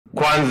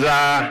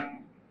Kwanza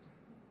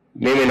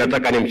mimi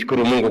nataka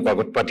nimshukuru Mungu kwa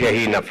kutupatia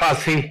hii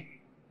nafasi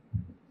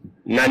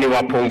na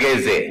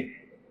niwapongeze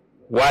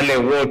wale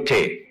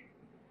wote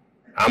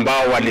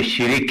ambao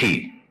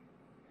walishiriki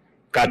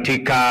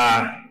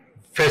katika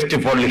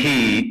festival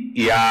hii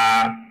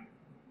ya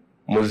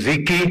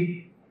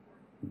muziki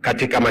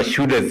katika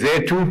mashule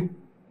zetu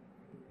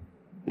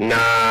na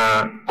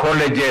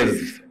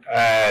colleges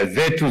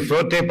zetu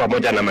zote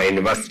pamoja na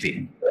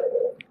university.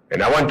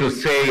 And I want to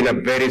say in a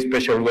very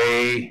special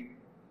way,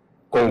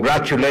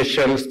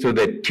 congratulations to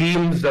the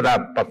teams that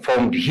have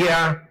performed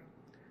here,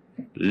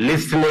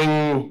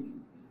 listening,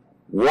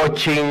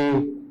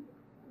 watching.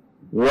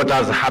 What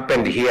has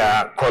happened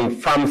here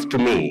confirms to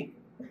me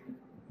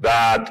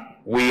that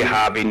we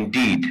have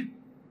indeed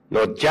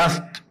not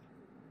just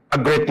a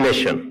great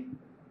nation,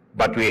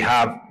 but we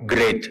have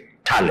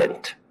great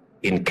talent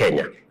in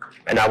Kenya.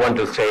 And I want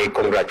to say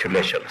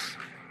congratulations.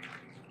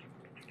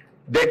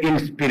 The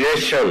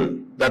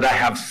inspiration that I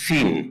have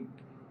seen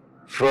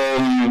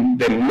from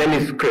the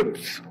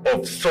manuscripts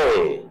of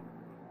song,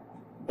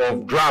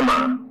 of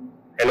drama,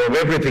 and of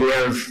everything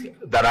else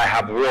that I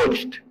have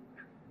watched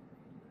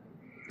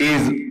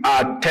is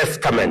a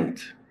testament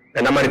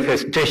and a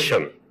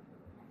manifestation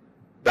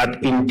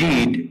that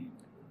indeed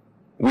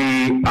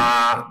we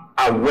are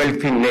a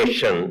wealthy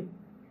nation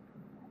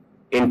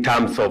in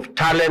terms of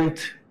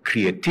talent,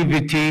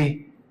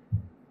 creativity,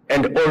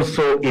 and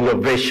also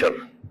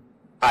innovation.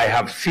 I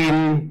have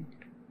seen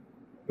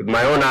with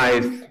my own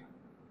eyes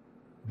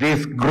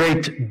this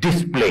great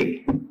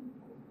display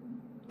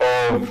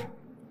of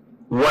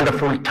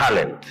wonderful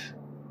talent.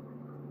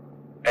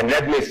 And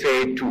let me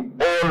say to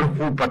all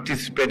who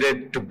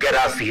participated to get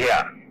us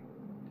here,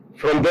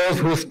 from those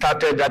who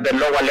started at the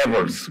lower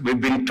levels, we've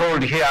been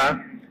told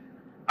here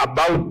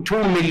about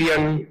 2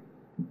 million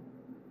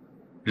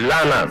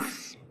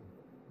learners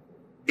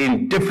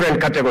in different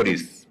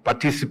categories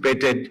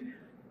participated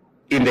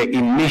in the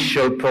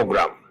initial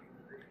program,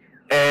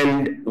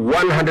 and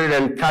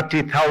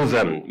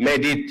 130,000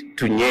 made it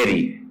to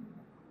Nyeri.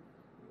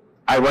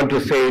 I want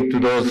to say to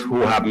those who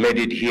have made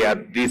it here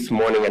this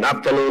morning and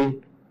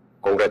afternoon,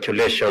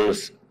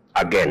 congratulations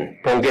again.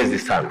 Pongezi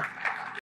sana.